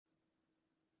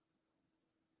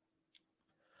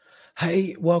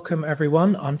Hey, welcome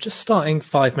everyone. I'm just starting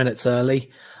 5 minutes early,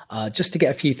 just to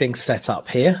get a few things set up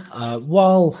here.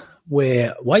 While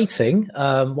we're waiting,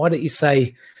 why don't you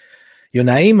say your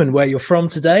name and where you're from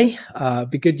today?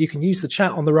 Be good. You can use the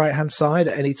chat on the right-hand side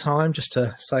at any time just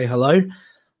to say hello.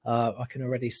 I can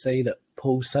already see that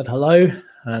Paul said hello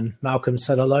and Malcolm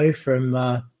said hello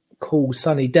from cool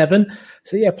sunny Devon.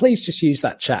 So yeah, please just use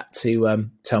that chat to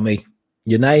tell me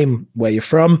your name, where you're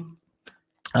from.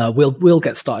 We'll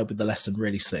get started with the lesson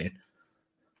really soon.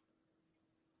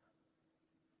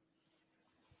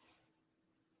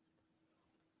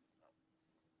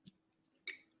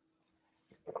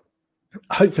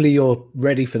 Hopefully you're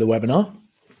ready for the webinar.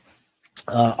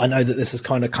 I know that this has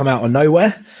kind of come out of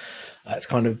nowhere. It's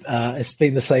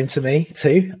been the same to me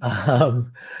too.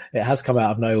 It has come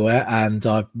out of nowhere,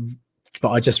 but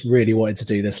I just really wanted to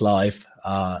do this live.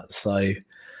 So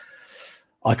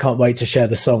I can't wait to share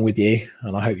the song with you,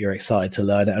 and I hope you're excited to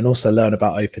learn it and also learn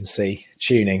about OpenC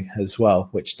tuning as well,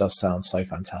 which does sound so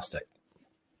fantastic.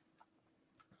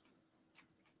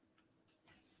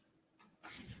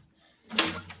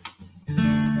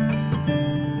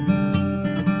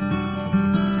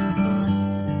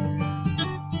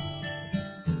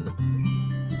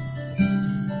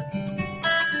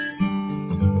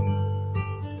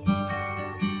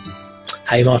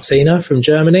 Hey, Martina from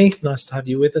Germany. Nice to have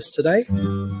you with us today.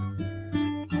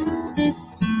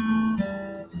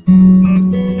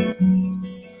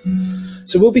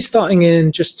 So we'll be starting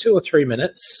in just 2 or 3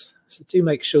 minutes. So do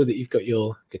make sure that you've got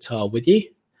your guitar with you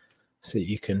so that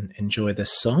you can enjoy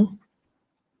this song.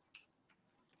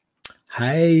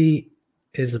 Hey,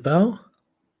 Isabel.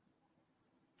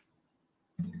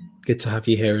 Good to have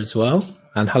you here as well.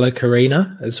 And hello,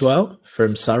 Karina, as well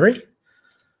from Surrey.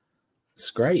 It's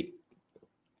great.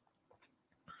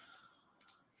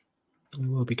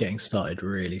 We'll be getting started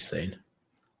really soon.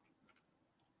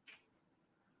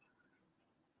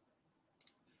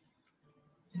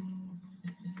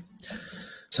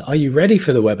 So are you ready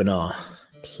for the webinar?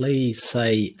 Please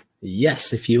say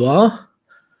yes if you are.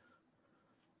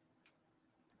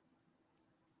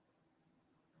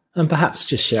 And perhaps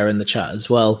just share in the chat as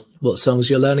well what songs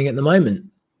you're learning at the moment,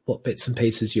 what bits and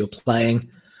pieces you're playing,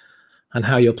 and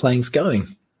how your playing's going.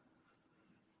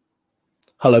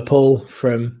 Hello, Paul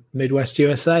from Midwest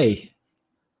USA.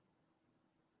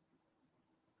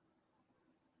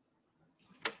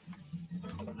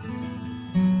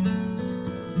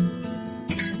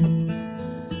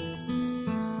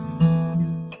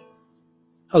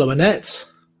 Hello, Annette,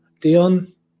 Dion.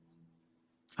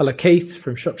 Hello, Keith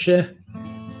from Shropshire.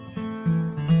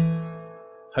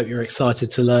 Hope you're excited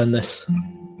to learn this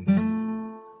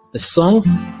song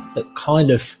that kind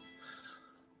of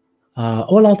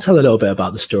well, I'll tell a little bit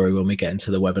about the story when we get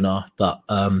into the webinar, but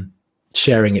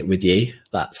sharing it with you,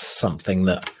 that's something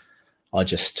that I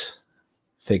just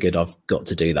figured I've got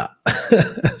to do that.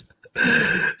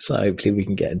 So hopefully we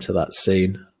can get into that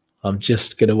soon. I'm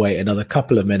just going to wait another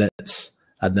couple of minutes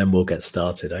and then we'll get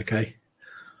started, okay?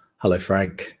 Hello,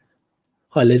 Frank.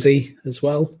 Hi, Lizzie, as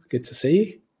well. Good to see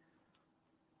you.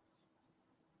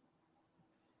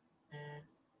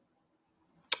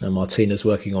 And Martina's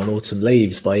working on Autumn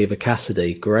Leaves by Eva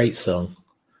Cassidy. Great song.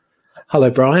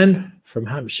 Hello, Brian from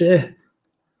Hampshire.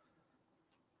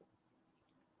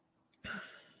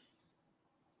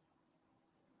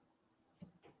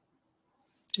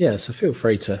 Yeah, so feel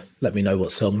free to let me know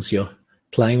what songs you're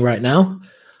playing right now,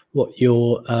 what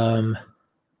your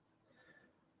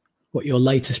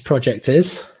latest project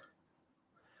is,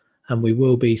 and we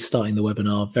will be starting the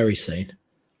webinar very soon.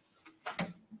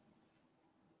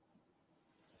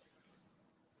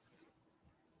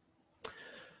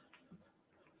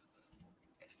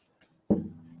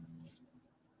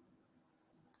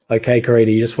 Okay, Karina,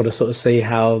 you just want to sort of see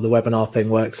how the webinar thing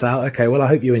works out. Okay, well, I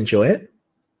hope you enjoy it.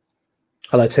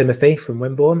 Hello, Timothy from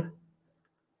Wimborne.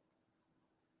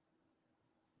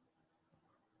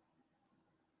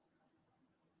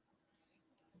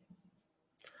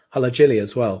 Hello, Jilly,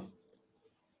 as well.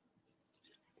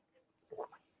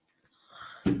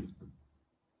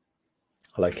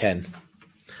 Hello, Ken.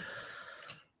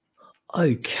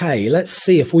 Okay, let's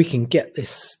see if we can get this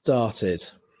started.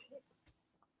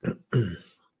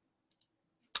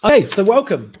 Okay, so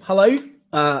welcome. Hello.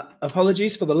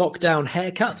 Apologies for the lockdown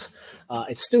haircut.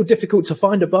 It's still difficult to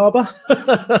find a barber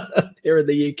here in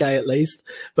the UK, at least,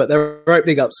 but they're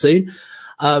opening up soon.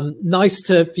 Nice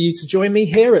for you to join me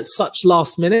here at such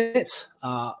last minute.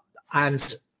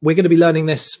 And we're going to be learning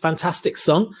this fantastic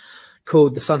song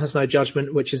called The Sun Has No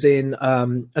Judgment, which is in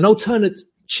an alternate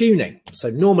tuning. So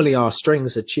normally our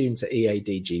strings are tuned to E, A,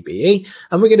 D, G, B, E,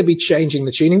 and we're going to be changing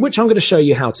the tuning, which I'm going to show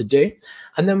you how to do.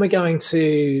 And then we're going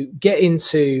to get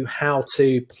into how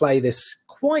to play this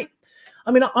quite,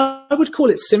 I mean, I would call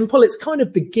it simple. It's kind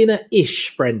of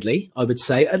beginner-ish friendly, I would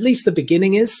say. At least the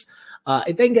beginning is.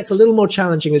 It then gets a little more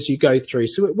challenging as you go through,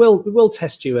 so it will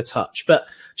test you a touch. But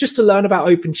just to learn about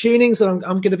open tunings, and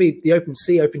I'm going to be the open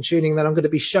C open tuning, then I'm going to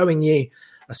be showing you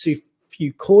a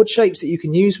few chord shapes that you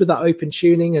can use with that open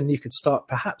tuning, and you could start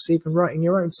perhaps even writing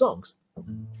your own songs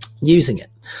using it.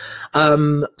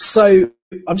 So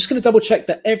I'm just going to double check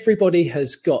that everybody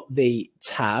has got the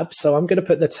tab. So I'm going to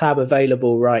put the tab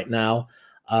available right now.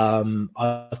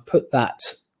 I've put that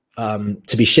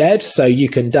to be shared, so you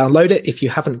can download it if you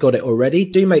haven't got it already.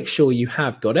 Do make sure you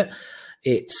have got it.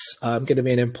 It's going to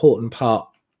be an important part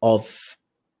of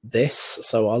this.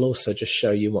 So I'll also just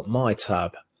show you what my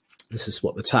tab, this is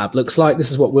what the tab looks like.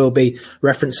 This is what we'll be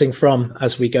referencing from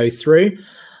as we go through.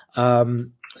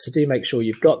 So do make sure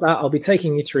you've got that. I'll be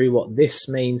taking you through what this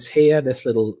means here, this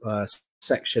little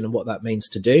section, and what that means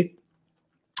to do.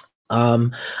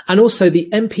 And also the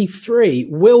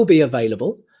MP3 will be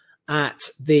available at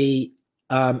the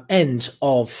end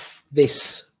of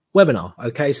this webinar.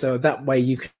 Okay, so that way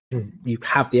you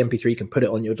have the MP3, you can put it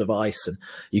on your device and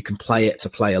you can play it to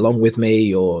play along with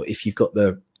me, or if you've got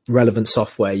the relevant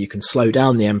software, you can slow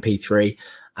down the MP3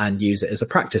 and use it as a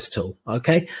practice tool.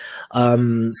 Okay,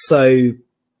 so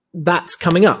that's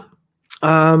coming up.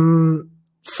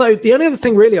 So the only other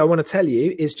thing really I want to tell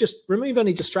you is just remove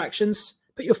any distractions.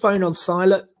 Put your phone on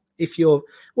silent. If you're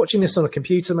watching this on a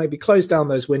computer, maybe close down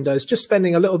those windows. Just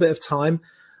spending a little bit of time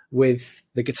with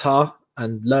the guitar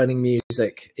and learning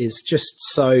music is just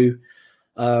so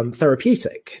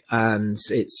therapeutic, and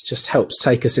it's just helps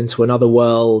take us into another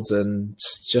world. And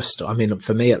just, I mean,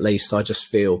 for me at least, I just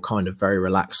feel kind of very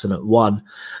relaxed and at one.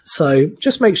 So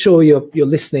just make sure you're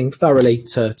listening thoroughly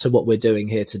to what we're doing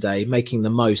here today, making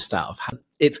the most out of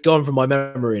it's gone from my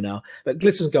memory now, but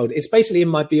Glitter and Gold, it's basically in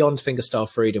my Beyond Fingerstyle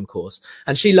Freedom course.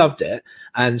 And she loved it.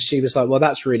 And she was like, well,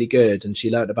 that's really good. And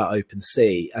she learned about Open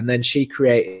C. And then she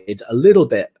created a little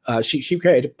bit, she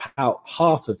created about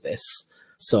half of this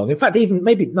song. In fact, even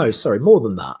maybe, no, sorry, more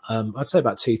than that. I'd say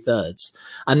about 2/3.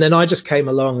 And then I just came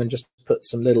along and just put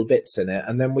some little bits in it.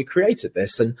 And then we created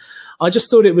this. And I just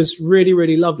thought it was really,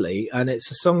 really lovely. And it's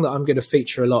a song that I'm going to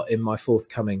feature a lot in my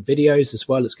forthcoming videos as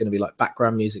well. It's going to be like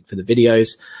background music for the videos.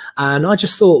 And I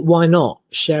just thought, why not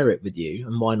share it with you,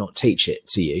 and why not teach it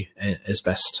to you as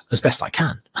best I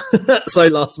can. So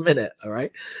last minute. All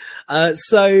right. I'm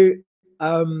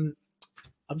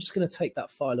just going to take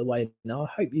that file away now. I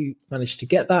hope you managed to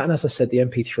get that. And as I said, the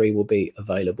MP3 will be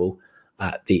available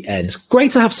at the end. It's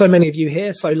great to have so many of you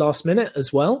here so last minute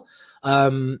as well.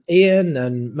 Ian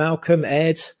and Malcolm,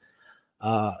 Ed.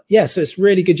 Yeah, so it's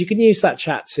really good. You can use that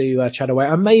chat to chat away.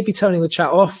 I may be turning the chat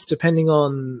off depending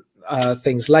on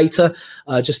things later,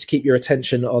 just to keep your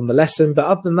attention on the lesson. But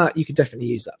other than that, you can definitely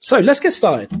use that. So let's get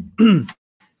started.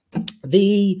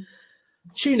 The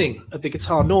tuning of the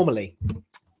guitar normally.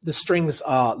 The strings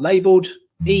are labeled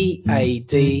E, A,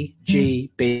 D,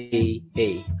 G, B,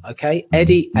 E. Okay,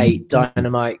 Eddie, 8,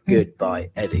 Dynamite,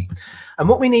 Goodbye, Eddie. And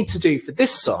what we need to do for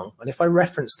this song, and if I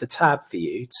reference the tab for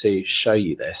you to show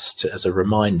you this as a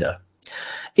reminder,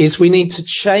 is we need to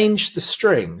change the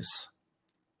strings.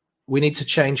 We need to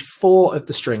change 4 of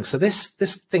the strings. So this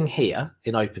thing here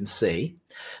in Open C,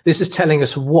 this is telling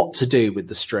us what to do with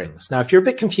the strings. Now, if you're a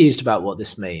bit confused about what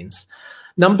this means,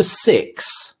 number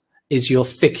 6 is your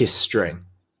thickest string.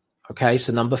 Okay,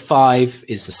 so number 5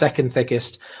 is the second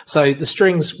thickest. So the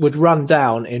strings would run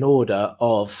down in order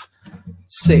of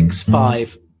 6,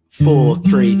 5, 4,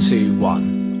 3, 2,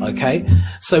 1. Okay,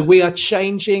 so we are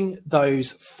changing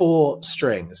those 4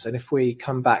 strings. And if we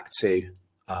come back to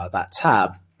that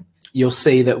tab, you'll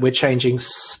see that we're changing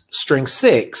string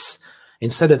 6.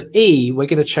 Instead of E, we're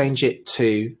going to change it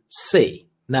to C.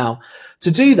 Now,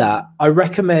 to do that, I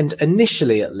recommend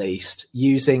initially at least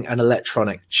using an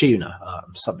electronic tuner,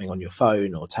 something on your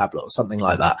phone or tablet or something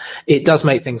like that. It does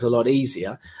make things a lot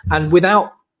easier. And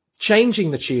without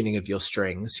changing the tuning of your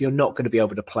strings, you're not going to be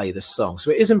able to play this song.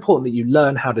 So it is important that you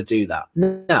learn how to do that.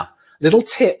 Now, little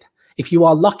tip, if you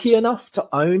are lucky enough to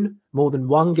own more than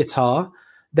one guitar,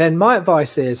 then my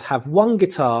advice is have one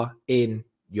guitar in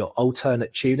your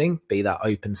alternate tuning, be that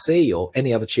Open C or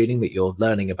any other tuning that you're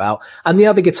learning about, and the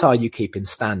other guitar you keep in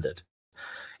standard.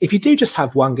 If you do just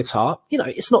have one guitar, you know,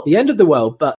 it's not the end of the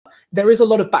world, but there is a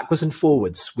lot of backwards and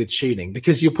forwards with tuning,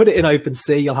 because you'll put it in Open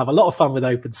C, you'll have a lot of fun with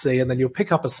Open C, and then you'll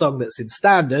pick up a song that's in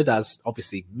standard, as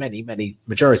obviously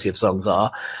majority of songs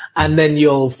are, and then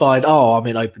you'll find, oh, I'm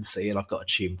in Open C and I've got a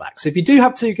tune back. So if you do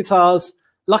have 2 guitars,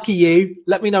 lucky you.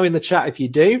 Let me know in the chat if you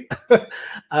do.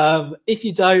 If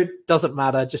you don't, doesn't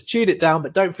matter. Just tune it down,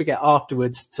 but don't forget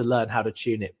afterwards to learn how to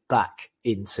tune it back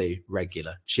into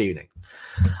regular tuning.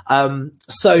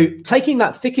 So taking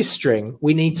that thickest string,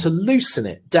 we need to loosen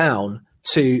it down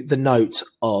to the note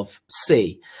of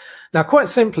C. Now, quite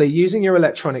simply, using your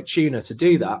electronic tuner to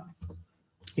do that,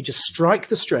 you just strike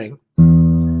the string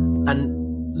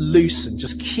and loosen,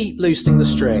 just keep loosening the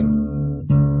string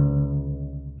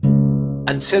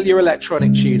until your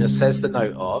electronic tuner says the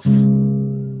note of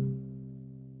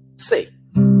C.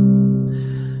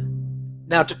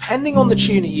 Now, depending on the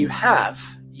tuner you have,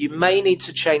 you may need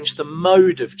to change the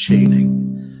mode of tuning.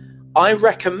 I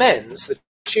recommend the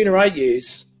tuner I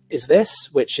use is this,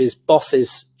 which is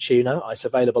Boss's tuner. It's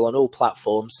available on all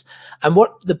platforms. And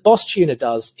what the Boss tuner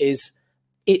does is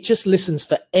it just listens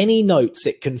for any notes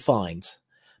it can find.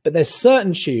 But there's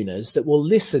certain tuners that will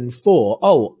listen for,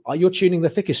 oh, you're tuning the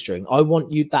thickest string. I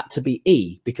want that to be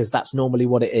E, because that's normally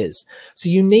what it is. So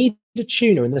you need a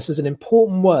tuner, and this is an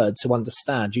important word to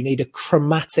understand. You need a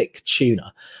chromatic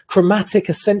tuner. Chromatic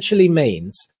essentially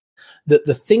means that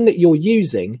the thing that you're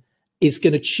using is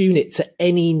going to tune it to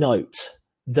any note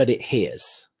that it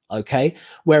hears. Okay.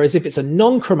 Whereas if it's a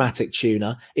non-chromatic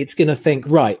tuner, it's going to think,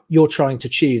 right, you're trying to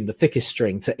tune the thickest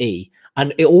string to E.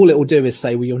 And all it will do is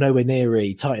say, well, you're nowhere near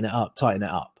E, tighten it up, tighten it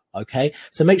up. Okay.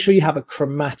 So make sure you have a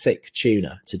chromatic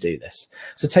tuner to do this.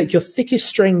 So take your thickest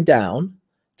string down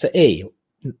to E.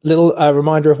 Little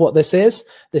reminder of what this is.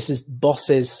 This is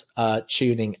Boss's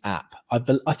tuning app.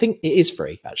 I think it is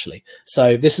free, actually.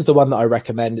 So this is the one that I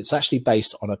recommend. It's actually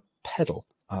based on a pedal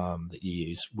that you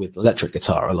use with electric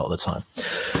guitar a lot of the time.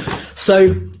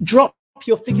 So drop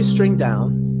your thickest string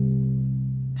down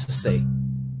to C.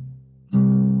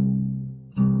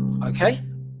 Okay.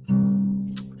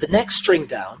 The next string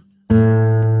down,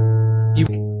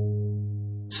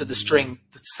 so the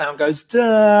sound goes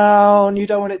down. You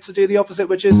don't want it to do the opposite,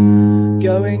 which is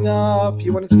going up.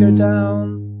 You want it to go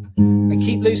down, and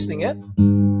keep loosening it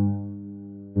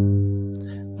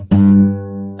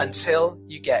until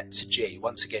you get to G,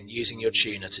 once again using your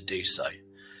tuner to do so.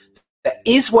 There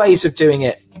is ways of doing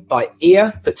it by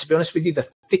ear, but to be honest with you, the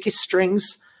thickest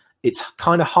strings, it's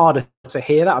kind of harder to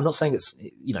hear that. I'm not saying it's,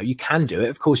 you can do it,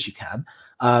 of course you can,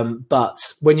 but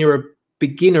when you're a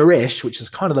beginner-ish, which is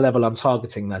kind of the level I'm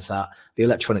targeting, there's that, the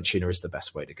electronic tuner is the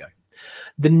best way to go.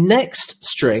 The next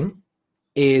string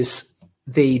is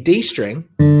the D string,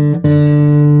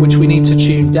 which we need to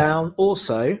tune down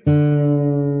also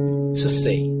to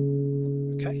C.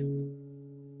 Okay.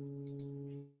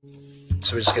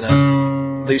 So we're just going to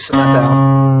loosen that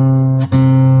down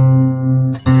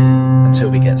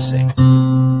until we get C.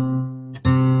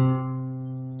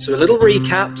 So a little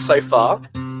recap so far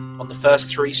on the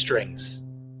first three strings.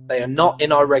 They are not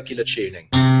in our regular tuning.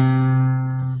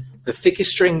 The thickest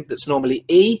string that's normally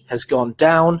E has gone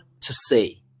down to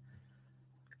C.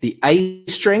 The A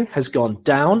string has gone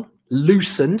down.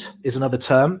 Loosened is another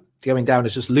term. Going down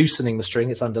is just loosening the string.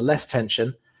 It's under less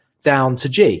tension. Down to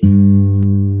G.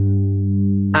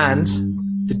 And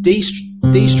the D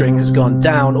string has gone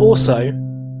down also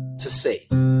to C.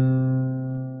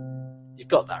 You've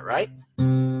got that, right?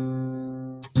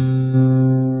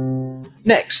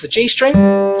 Next, the G string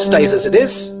stays as it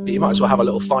is, but you might as well have a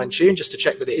little fine tune just to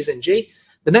check that it is in G.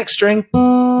 The next string,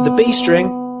 the B string,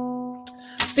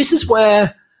 this is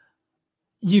where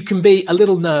you can be a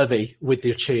little nervy with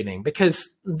your tuning,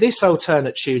 because this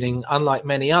alternate tuning, unlike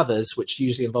many others, which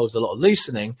usually involves a lot of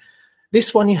loosening,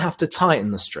 this one you have to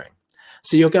tighten the string.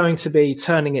 So you're going to be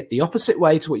turning it the opposite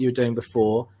way to what you were doing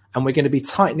before, and we're going to be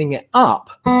tightening it up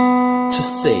to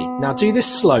C. Now do this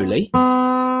slowly.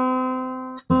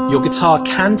 Your guitar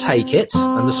can take it,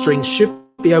 and the strings should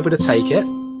be able to take it,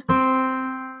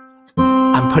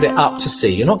 and put it up to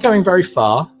C. You're not going very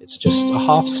far. It's just a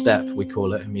half step, we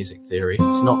call it in music theory.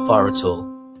 It's not far at all.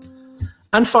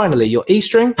 And finally, your E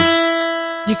string,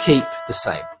 you keep the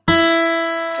same.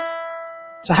 Okay.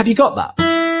 So have you got that?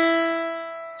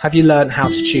 Have you learned how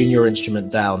to tune your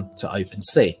instrument down to open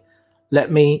C?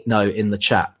 Let me know in the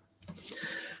chat.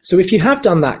 So if you have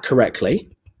done that correctly,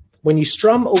 when you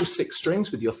strum all 6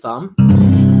 strings with your thumb,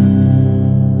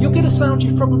 you'll get a sound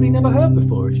you've probably never heard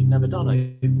before if you've never done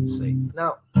open C.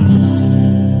 Now,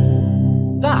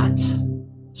 that,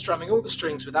 strumming all the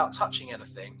strings without touching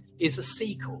anything, is a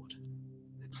C chord.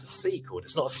 It's a C chord.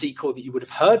 It's not a C chord that you would have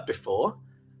heard before,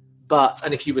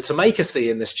 and if you were to make a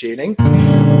C in this tuning,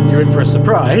 you're in for a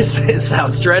surprise. It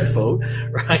sounds dreadful,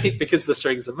 right? Because the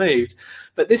strings are moved.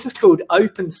 But this is called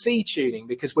open C tuning,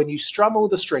 because when you strum all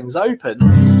the strings open,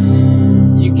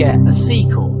 you get a C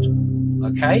chord,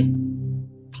 okay?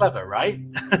 Clever, right?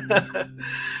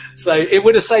 So it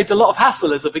would have saved a lot of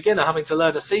hassle as a beginner having to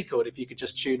learn a C chord if you could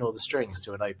just tune all the strings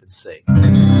to an open C.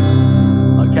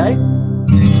 Okay?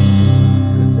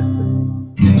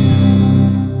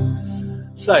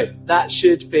 So that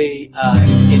should be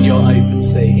in your open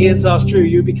C. Ian's asked, Drew,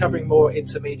 you'll be covering more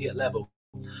intermediate level.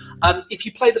 If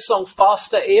you play the song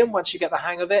faster, Ian, once you get the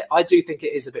hang of it, I do think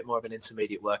it is a bit more of an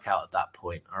intermediate workout at that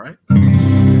point, all right?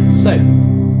 So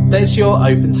there's your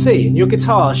open C, and your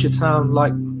guitar should sound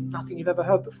like nothing you've ever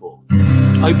heard before.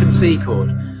 Open C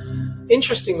chord.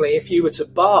 Interestingly, if you were to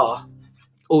bar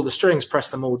all the strings,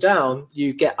 press them all down,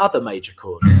 you get other major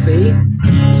chords. C,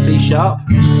 C sharp,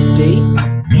 D,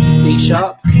 D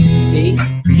sharp, E,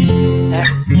 F.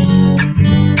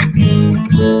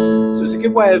 So it's a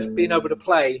good way of being able to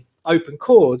play open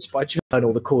chords by just learning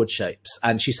all the chord shapes.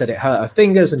 And she said it hurt her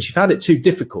fingers and she found it too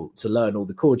difficult to learn all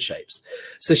the chord shapes.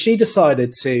 So she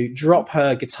decided to drop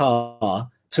her guitar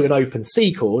to an open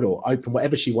C chord, or open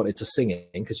whatever she wanted to sing in,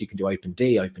 because you can do open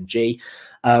D, open G.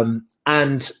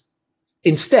 And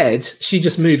instead, she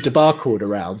just moved a bar chord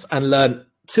around and learned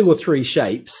 2 or 3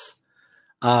 shapes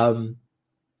on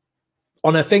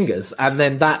her fingers. And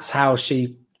then that's how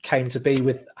she came to be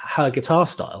with her guitar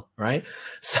style, right?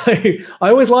 So I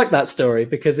always like that story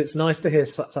because it's nice to hear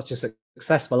such a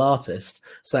successful artist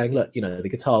saying, look, you know, the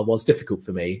guitar was difficult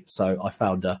for me, so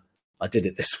I did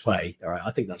it this way. All right,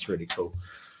 I think that's really cool.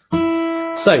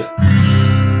 So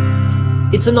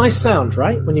it's a nice sound,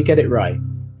 right, when you get it right.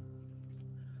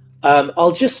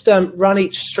 I'll just run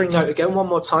each string note again one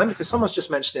more time because someone's just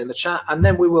mentioned it in the chat, and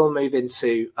then we will move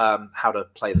into how to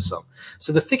play the song.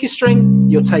 So the thickest string,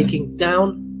 you're taking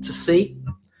down to C.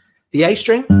 The A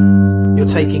string, you're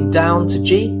taking down to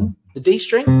G. The D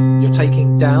string, you're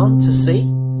taking down to C.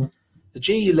 The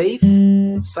G you leave,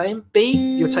 same. B,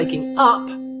 you're taking up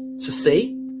to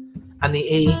C. And the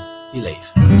E, you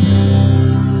leave.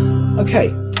 Okay,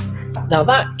 now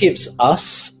that gives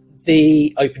us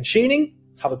the open tuning.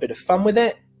 Have a bit of fun with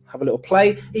it, have a little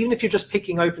play, even if you're just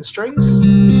picking open strings.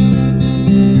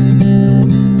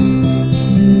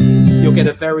 You'll get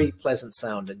a very pleasant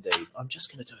sound indeed. I'm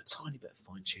just going to do a tiny bit of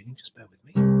fine tuning, just bear with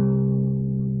me.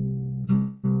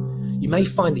 You may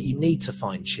find that you need to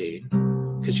fine tune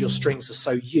because your strings are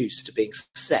so used to being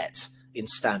set in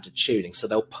standard tuning, so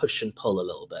they'll push and pull a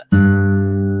little bit.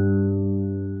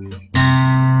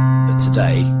 But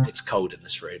today, it's cold in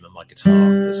this room and my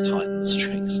guitar is tightening the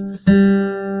strings.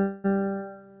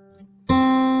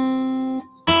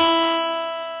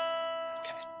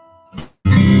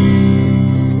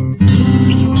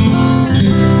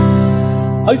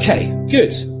 Okay,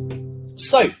 good.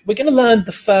 So we're going to learn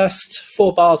the first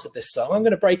 4 bars of this song. I'm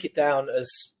going to break it down as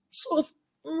sort of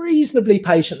reasonably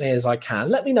patiently as I can.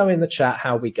 Let me know in the chat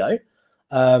how we go.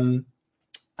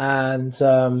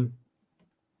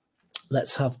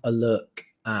 Let's have a look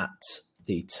at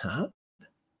the tab.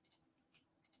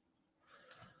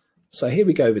 So here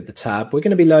we go with the tab. We're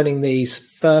going to be learning these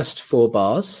first 4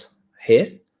 bars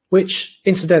here, which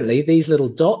incidentally, these little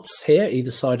dots here,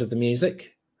 either side of the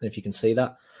music, if you can see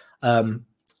that,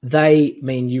 they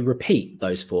mean you repeat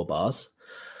those 4 bars.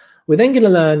 We're then going to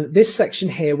learn this section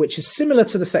here, which is similar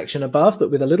to the section above,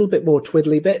 but with a little bit more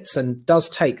twiddly bits and does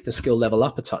take the skill level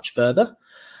up a touch further.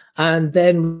 And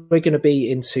then we're going to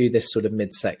be into this sort of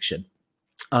midsection.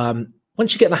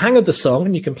 Once you get the hang of the song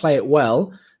and you can play it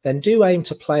well, then do aim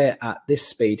to play it at this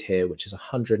speed here, which is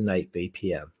 108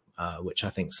 BPM, which I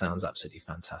think sounds absolutely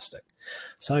fantastic.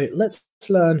 So let's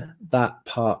learn that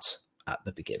part at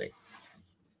the beginning.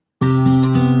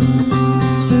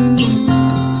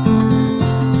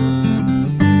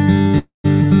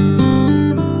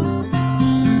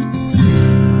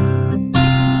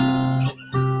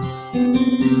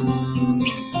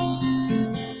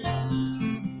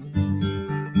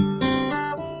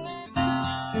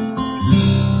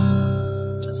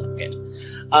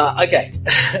 Okay,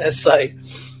 so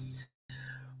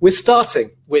we're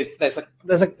starting with there's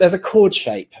a chord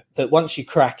shape that once you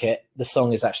crack it, the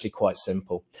song is actually quite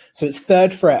simple. So it's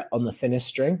 3rd fret on the thinnest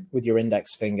string with your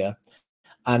index finger,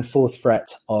 and 4th fret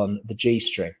on the G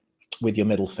string with your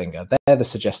middle finger. They're the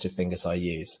suggestive fingers I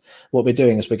use. What we're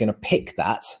doing is we're going to pick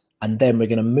that, and then we're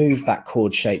going to move that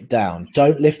chord shape down.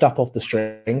 Don't lift up off the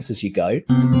strings as you go.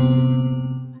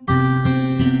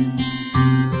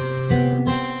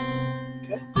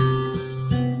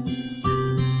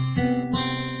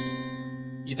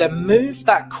 You then move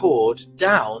that chord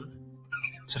down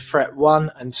to fret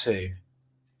 1 and 2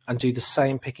 and do the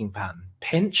same picking pattern.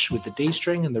 Pinch with the D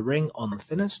string and the ring on the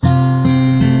thinnest.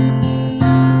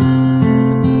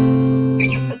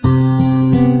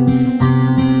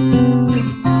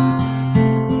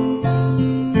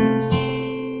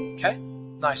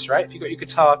 nice, right? If you've got your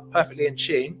guitar perfectly in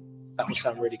tune, that will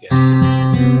sound really good.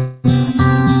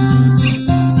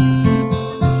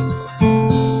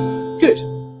 Good.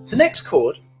 The next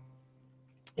chord,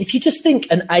 if you just think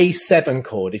an A7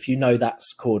 chord, if you know that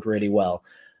chord really well,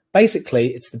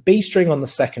 basically it's the B string on the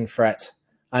 2nd fret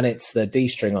and it's the D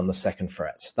string on the 2nd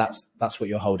fret. That's what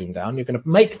you're holding down. You're going to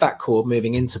make that chord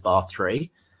moving into bar 3.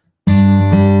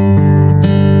 And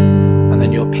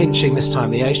then you're pinching this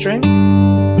time the A string.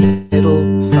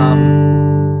 Middle,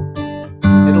 thumb,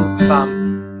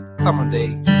 thumb on D,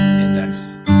 index.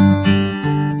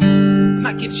 And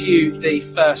that gives you the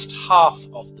first half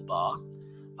of the bar,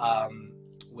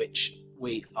 which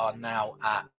we are now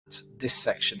at this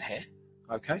section here,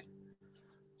 okay?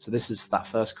 So this is that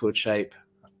first chord shape,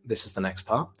 this is the next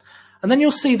part. And then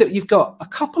you'll see that you've got a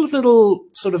couple of little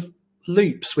sort of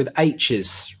loops with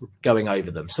H's going over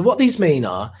them. So what these mean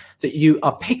are that you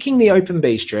are picking the open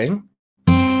B string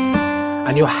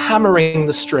and you're hammering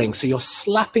the string. So you're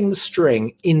slapping the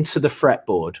string into the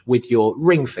fretboard with your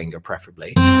ring finger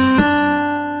preferably.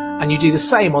 And you do the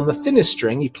same on the thinnest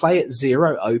string. You play it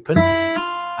 0 open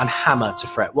and hammer to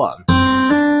fret 1.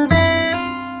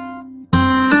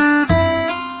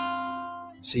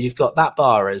 So you've got that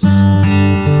bar as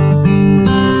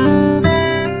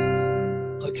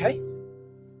okay.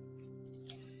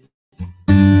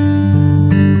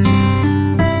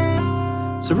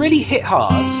 So really hit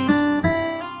hard,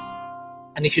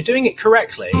 and if you're doing it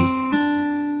correctly,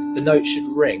 the note should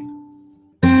ring.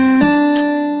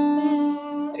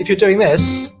 If you're doing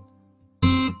this,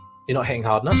 you're not hitting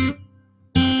hard enough.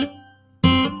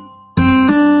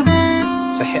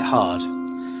 So hit hard.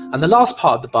 And the last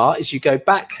part of the bar is you go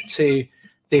back to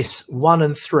this 1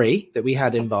 and 3 that we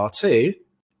had in bar 2,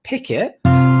 pick it,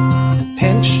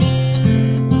 pinch,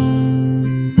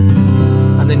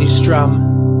 and then you strum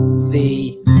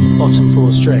the bottom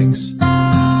 4 strings.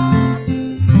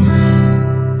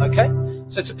 Okay,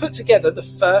 so to put together the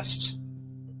first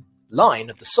line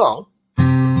of the song,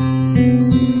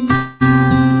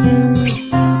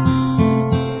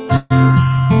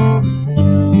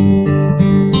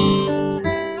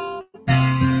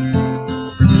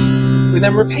 we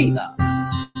then repeat that.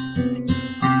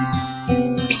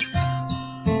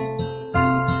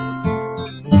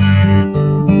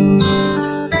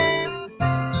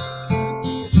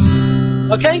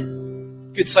 Okay,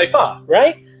 good so far,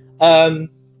 right?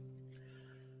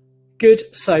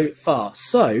 Good so far.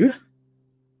 So,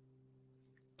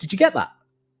 did you get that?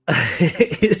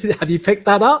 Have you picked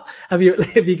that up? Have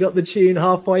you got the tune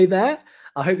halfway there?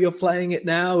 I hope you're playing it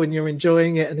now and you're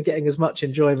enjoying it and getting as much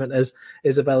enjoyment as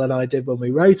Isabel and I did when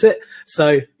we wrote it.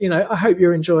 So, you know, I hope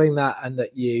you're enjoying that and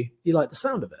that you like the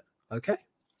sound of it. Okay.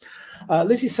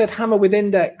 Lizzie said hammer with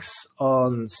index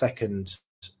on second.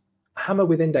 Hammer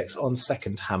with index on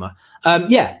second hammer.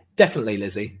 Yeah, definitely,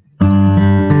 Lizzie.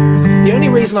 The only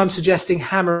reason I'm suggesting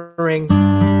hammering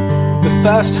the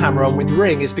first hammer on with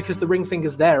ring is because the ring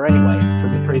finger's there anyway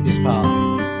from the previous part.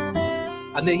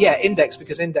 And then, yeah, index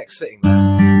because index sitting there.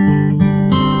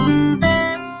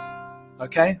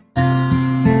 Okay?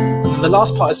 And the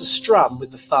last part is a strum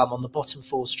with the thumb on the bottom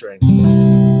 4 strings.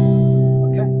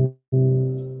 Okay?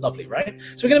 Lovely, right?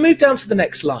 So we're going to move down to the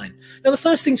next line. Now, the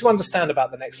first thing to understand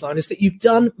about the next line is that you've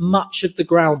done much of the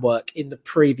groundwork in the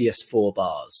previous 4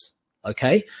 bars.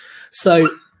 Okay? So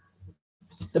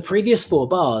the previous 4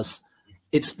 bars,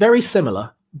 it's very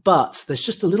similar, but there's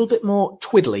just a little bit more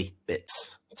twiddly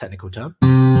bits. Technical term.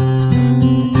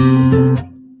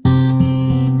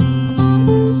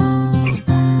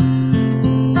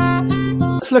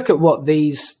 Let's look at what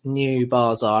these new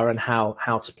bars are and how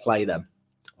to play them.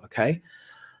 Okay,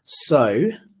 so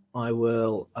I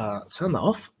will turn that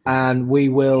off and we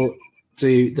will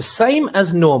do the same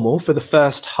as normal for the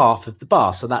first half of the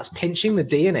bar. So that's pinching the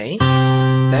D and E,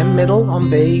 then middle on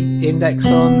B, index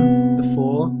on the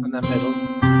 4, and then middle.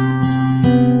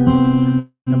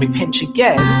 And we pinch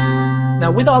again.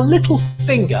 Now with our little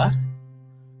finger,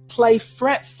 play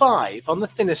fret 5 on the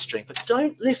thinnest string, but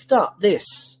don't lift up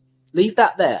this. Leave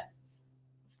that there.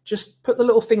 Just put the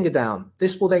little finger down.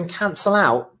 This will then cancel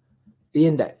out the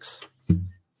index.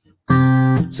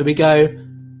 So we go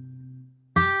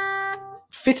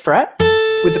 5th fret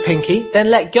with the pinky, then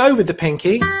let go with the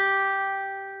pinky.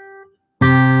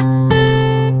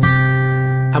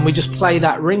 And we just play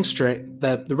that ring string,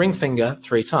 the ring finger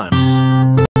 3 times.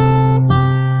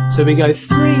 So we go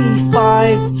 3,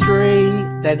 5, 3,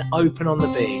 then open on the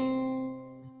B.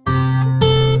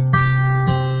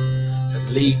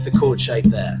 And leave the chord shape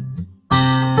there.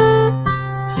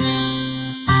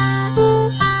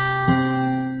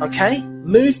 Okay,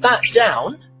 move that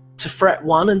down to fret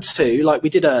 1 and 2 like we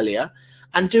did earlier,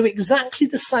 and do exactly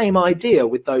the same idea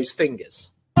with those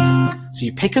fingers. So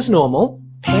you pick as normal,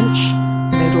 pinch,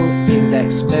 middle,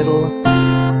 index, middle.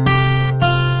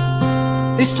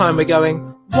 This time we're going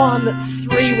 1,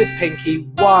 3 with pinky,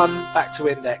 1, back to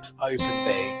index, open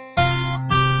B.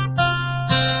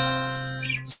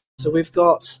 So we've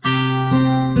got 3,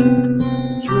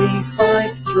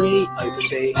 5, 3, open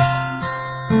B.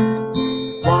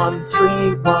 1, 3,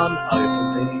 1,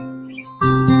 open B.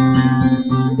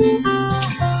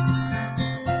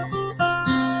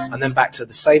 And then back to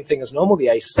the same thing as normal, the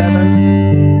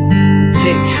A7.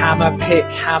 Pick, hammer, pick,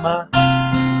 hammer.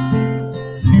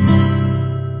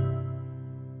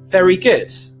 Very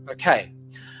good. Okay.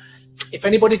 If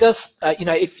anybody does,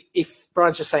 if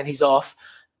Brian's just saying he's off,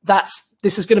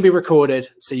 this is going to be recorded,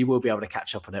 so you will be able to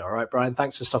catch up on it. All right, Brian,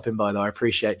 thanks for stopping by, though. I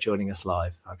appreciate joining us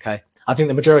live. Okay. I think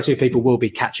the majority of people will be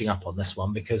catching up on this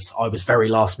one because I was very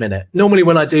last minute. Normally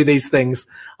when I do these things,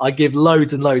 I give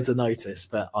loads and loads of notice,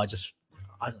 but I don't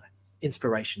know,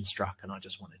 inspiration struck and I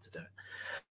just wanted to do it.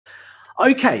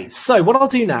 Okay, so what I'll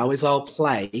do now is I'll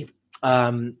play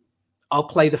the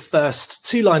first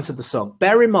 2 lines of the song.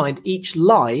 Bear in mind, each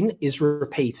line is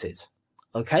repeated.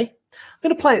 Okay, I'm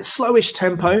going to play it slowish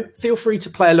tempo. Feel free to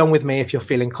play along with me if you're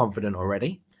feeling confident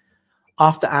already.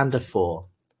 After and a 4,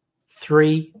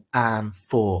 3 and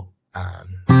 4 and.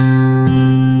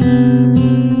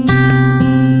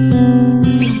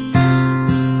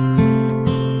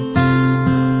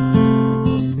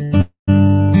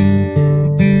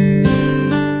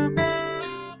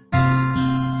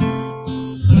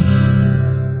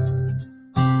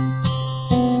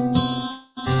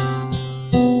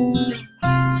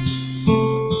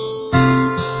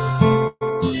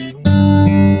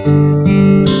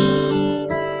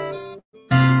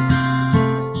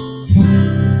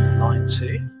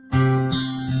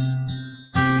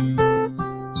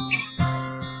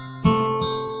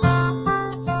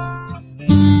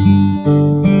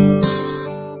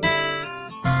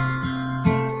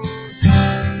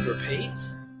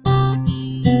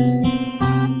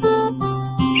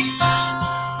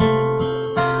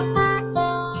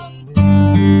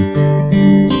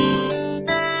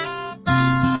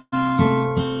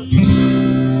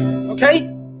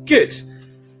 Good.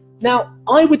 Now,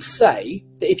 I would say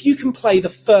that if you can play the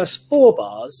first 4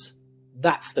 bars,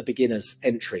 that's the beginner's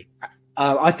entry.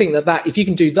 I think that if you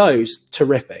can do those,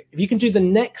 terrific. If you can do the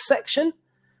next section,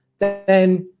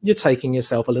 then you're taking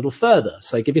yourself a little further.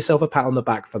 So give yourself a pat on the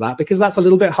back for that, because that's a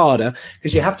little bit harder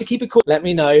because you have to keep it cool. Let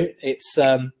me know. It's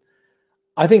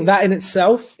I think that in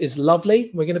itself is lovely.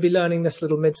 We're going to be learning this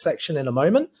little midsection in a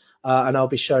moment. And I'll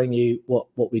be showing you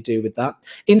what we do with that.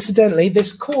 Incidentally,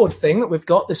 this chord thing that we've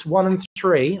got, this 1 and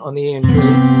 3 on the E and Drue, you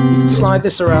can slide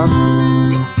this around.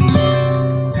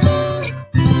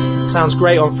 Sounds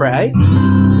great on fret A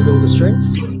with all the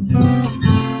strings.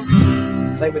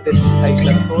 Same with this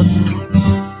A7 chord.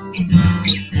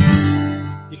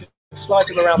 You can slide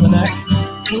them around the neck,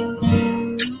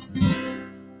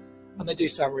 and they do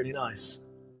sound really nice.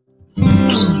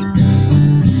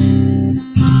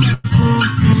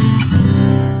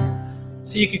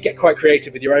 So you could get quite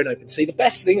creative with your own open C. The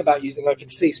best thing about using open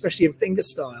C, especially in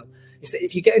fingerstyle, is that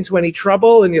if you get into any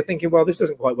trouble and you're thinking, well, this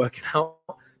isn't quite working out,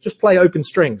 just play open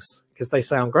strings because they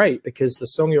sound great, because the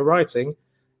song you're writing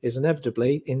is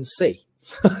inevitably in C.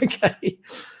 Okay,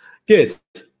 good.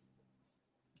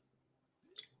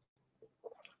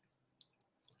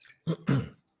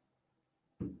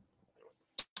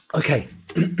 Okay,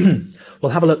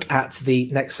 we'll have a look at the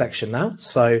next section now.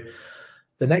 So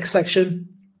the next section,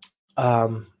 I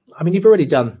mean, you've already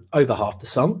done over half the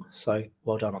song, so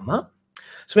well done on that.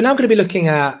 So we're now going to be looking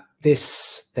at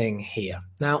this thing here.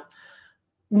 Now,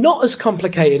 not as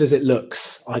complicated as it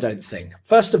looks, I don't think.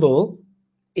 First of all,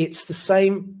 it's the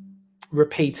same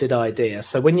repeated idea.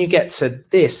 So when you get to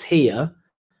this here,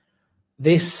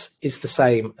 this is the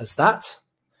same as that.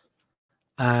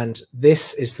 And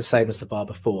this is the same as the bar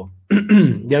before.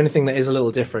 The only thing that is a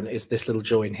little different is this little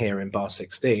join here in bar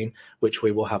 16, which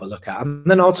we will have a look at. And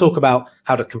then I'll talk about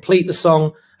how to complete the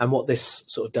song and what this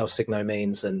sort of del signo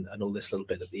means and all this little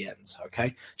bit at the end,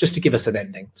 okay? Just to give us an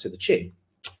ending to the tune.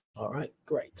 All right,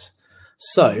 great.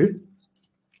 So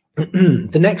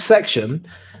the next section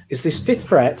is this 5th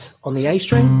fret on the A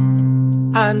string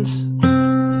and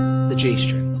the G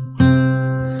string.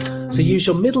 So use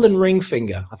your middle and ring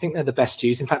finger. I think they're the best to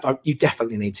use. In fact, you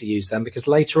definitely need to use them because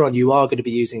later on you are going to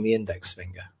be using the index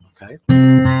finger, okay?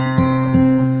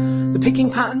 The picking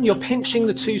pattern, you're pinching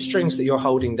the 2 strings that you're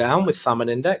holding down with thumb and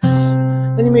index.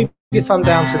 Then you move your thumb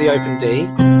down to the open D,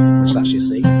 which is actually a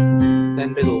C.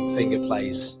 Then middle finger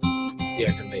plays the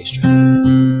open B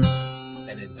string.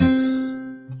 Then index.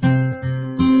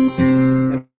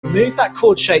 Move that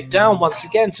chord shape down once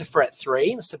again to fret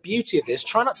 3. That's the beauty of this.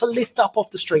 Try not to lift up off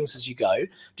the strings as you go.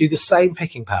 Do the same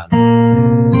picking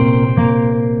pattern.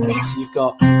 So you've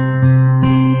got...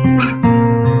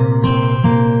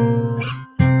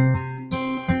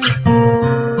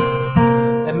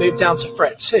 Then move down to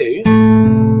fret 2.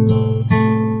 And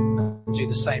do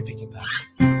the same picking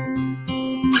pattern.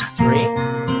 3,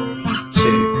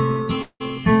 2.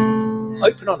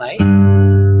 Open on A.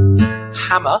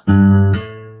 Hammer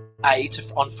A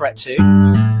on fret 2,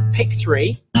 pick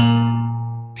 3,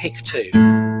 pick 2.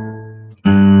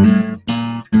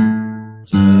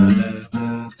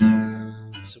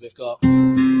 So we've got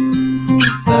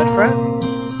 3rd fret,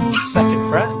 2nd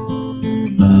fret,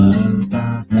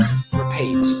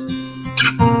 repeat.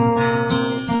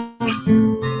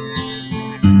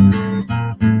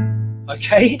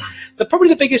 Okay, probably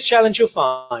the biggest challenge you'll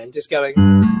find is getting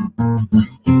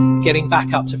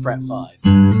back up to fret 5.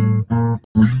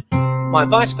 My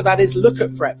advice for that is look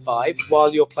at fret 5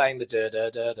 while you're playing the da da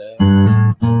da da.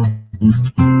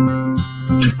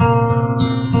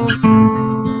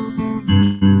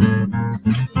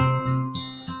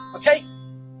 Okay,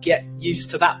 get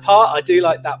used to that part. I do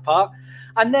like that part.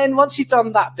 And then once you've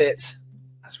done that bit,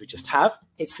 as we just have,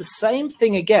 it's the same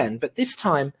thing again, but this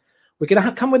time we're going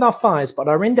to come with our 5s, but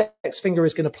our index finger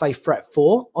is going to play fret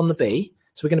 4 on the B.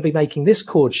 So we're going to be making this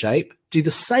chord shape, do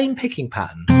the same picking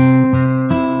pattern.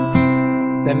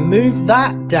 Then move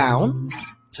that down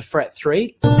to fret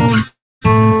 3.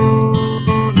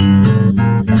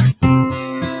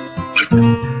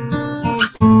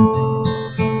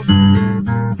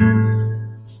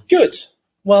 Good.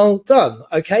 Well done.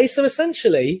 Okay, so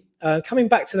essentially, coming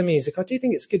back to the music, I do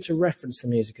think it's good to reference the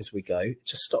music as we go. It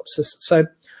just stops us. So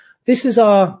this is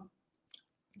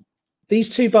these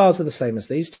 2 bars are the same as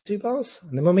these 2 bars.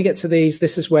 And then when we get to these,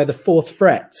 this is where the 4th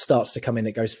fret starts to come in.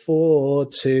 It goes 4,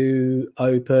 2,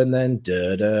 open, then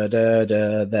da, da, da,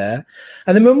 da, there.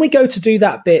 And then when we go to do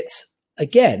that bit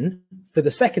again for the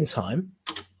 2nd time,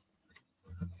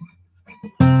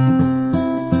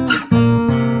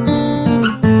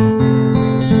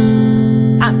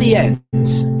 at the end,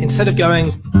 instead of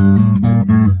going,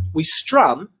 we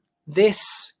strum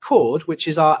this chord, which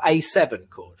is our A7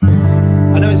 chord.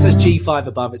 I know it says G5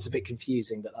 above, it's a bit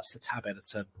confusing, but that's the tab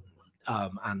editor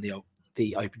and the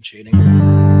open tuning.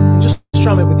 And just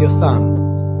strum it with your thumb.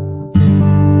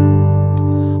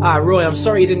 Roy, I'm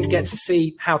sorry you didn't get to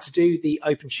see how to do the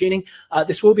open tuning.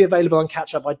 This will be available on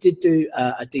Catch Up. I did do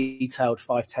a detailed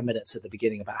 5-10 minutes at the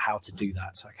beginning about how to do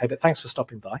that. Okay, but thanks for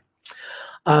stopping by.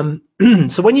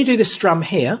 So when you do this strum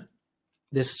here,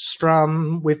 this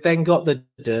strum, we've then got the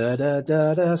da da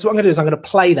da da. So what I'm going to do is I'm going to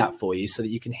play that for you so that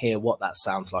you can hear what that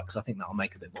sounds like, because I think that'll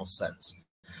make a bit more sense.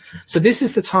 So this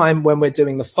is the time when we're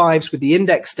doing the 5s with the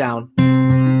index down. Da,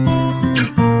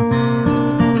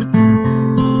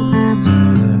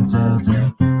 da,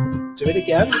 da. Do it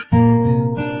again.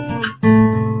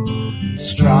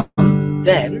 Strum.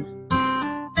 Then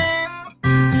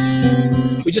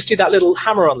we just do that little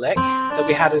hammer-on lick that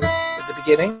we had at the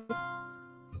beginning.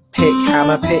 Pick,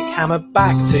 hammer,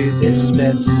 back to this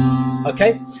bit.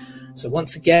 Okay, so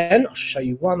once again, I'll show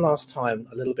you one last time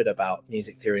a little bit about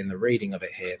music theory and the reading of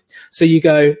it here. So you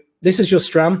go, this is your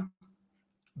strum,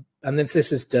 and then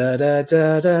this is da da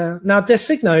da da. Now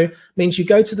designo means you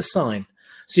go to the sign.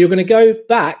 So you're going to go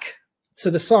back to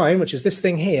the sign, which is this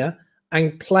thing here,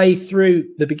 and play through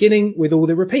the beginning with all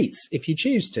the repeats if you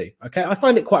choose to. Okay, I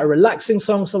find it quite a relaxing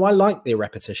song, so I like the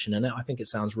repetition in it. I think it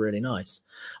sounds really nice.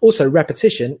 Also,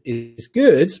 repetition is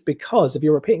good because if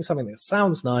you're repeating something that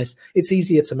sounds nice, it's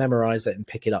easier to memorize it and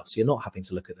pick it up, so you're not having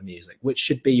to look at the music, which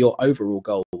should be your overall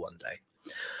goal one day.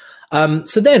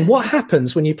 So then what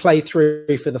happens when you play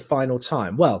through for the final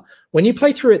time? Well, when you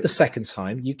play through it the 2nd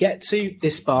time, you get to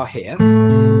this bar here.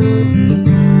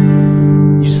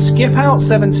 You skip out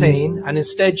 17 and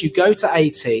instead you go to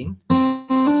 18.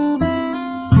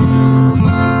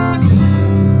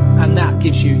 And that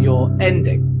gives you your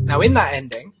ending. Now in that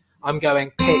ending, I'm going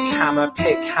pick, hammer,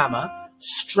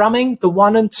 strumming the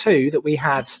 1 and 2 that we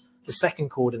had the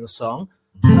 2nd chord in the song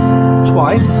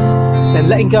twice, then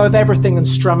letting go of everything and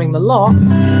strumming the lot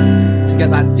to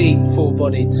get that deep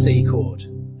full-bodied C chord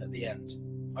at the end.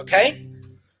 Okay?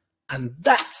 And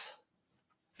that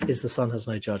is The Sun Has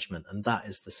No Judgment, and that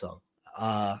is the song.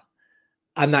 And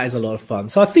that is a lot of fun.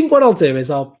 So I think what I'll do is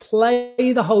I'll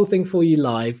play the whole thing for you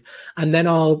live, and then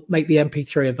I'll make the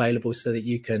MP3 available so that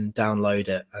you can download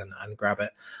it and grab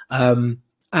it. And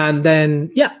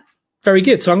then, yeah, very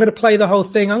good. So I'm going to play the whole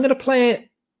thing. I'm going to play it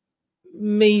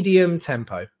medium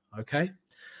tempo. Okay,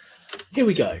 here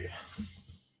we go.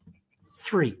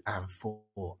 3 and 4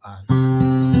 and...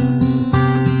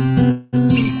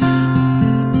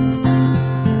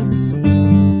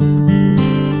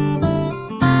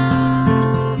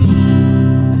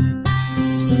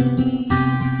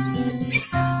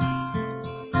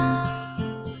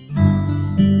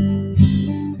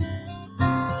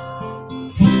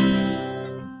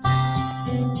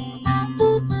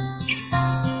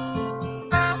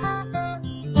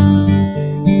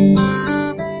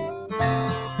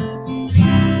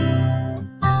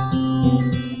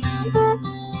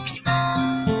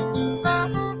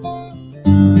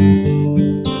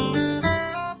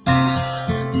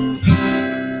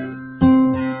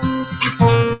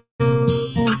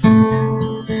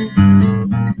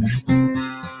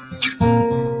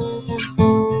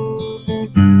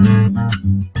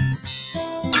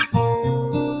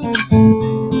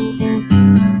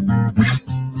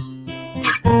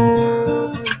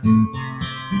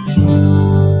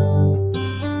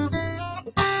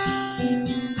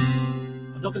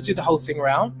 to do the whole thing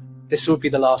around. This will be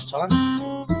the last time.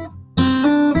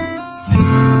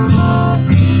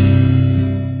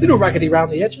 Little raggedy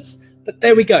round the edges, but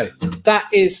there we go. That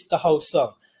is the whole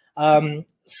song.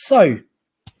 So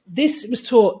this was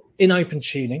taught in open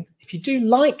tuning. If you do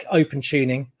like open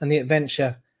tuning and the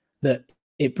adventure that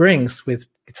it brings with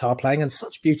guitar playing and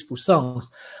such beautiful songs,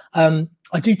 I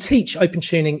do teach open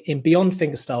tuning in Beyond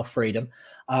Fingerstyle Freedom,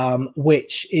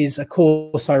 which is a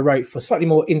course I wrote for slightly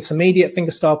more intermediate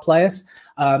fingerstyle players.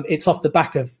 It's off the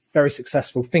back of very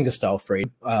successful Fingerstyle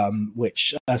Freedom,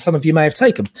 which some of you may have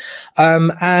taken.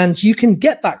 And you can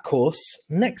get that course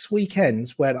next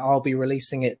weekend when I'll be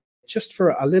releasing it just for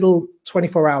a little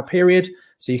 24-hour period,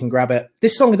 so you can grab it.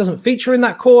 This song doesn't feature in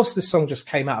that course. This song just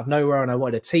came out of nowhere and I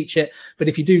wanted to teach it. But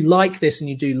if you do like this and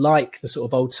you do like the sort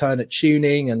of alternate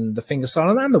tuning and the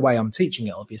fingerstyle and the way I'm teaching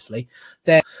it, obviously,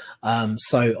 then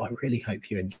so I really hope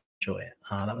you enjoy it.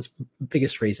 That was the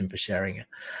biggest reason for sharing it.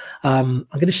 I'm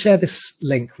going to share this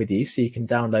link with you so you can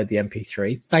download the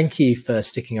MP3. Thank you for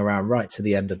sticking around right to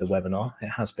the end of the webinar.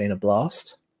 It has been a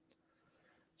blast.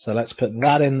 So let's put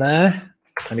that in there.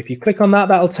 And if you click on that,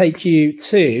 that'll take you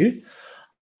to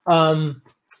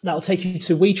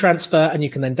WeTransfer, and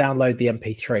you can then download the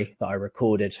MP3 that I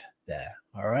recorded there.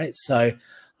 All right. So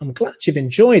I'm glad you've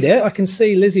enjoyed it. I can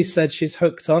see Lizzie said she's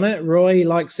hooked on it. Roy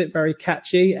likes it, very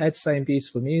catchy. Ed saying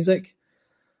beautiful music.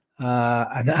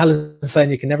 And Alan saying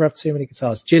you can never have too many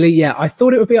guitars. Jilly, yeah, I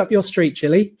thought it would be up your street,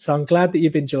 Jilly. So I'm glad that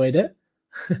you've enjoyed it.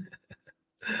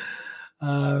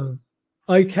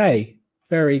 Okay.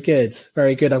 Very good.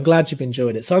 Very good. I'm glad you've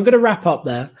enjoyed it. So I'm going to wrap up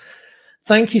there.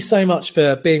 Thank you so much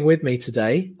for being with me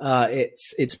today.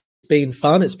 It's been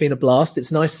fun. It's been a blast.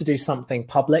 It's nice to do something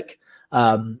public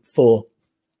for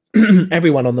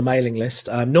everyone on the mailing list.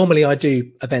 Normally I do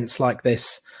events like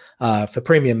this for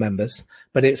premium members,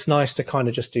 but it's nice to kind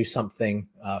of just do something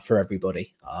for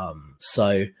everybody.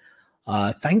 Thank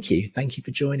you. Thank you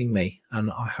for joining me. And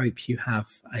I hope you have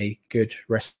a good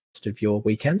rest of your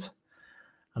weekend.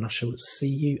 And I shall see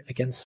you again soon.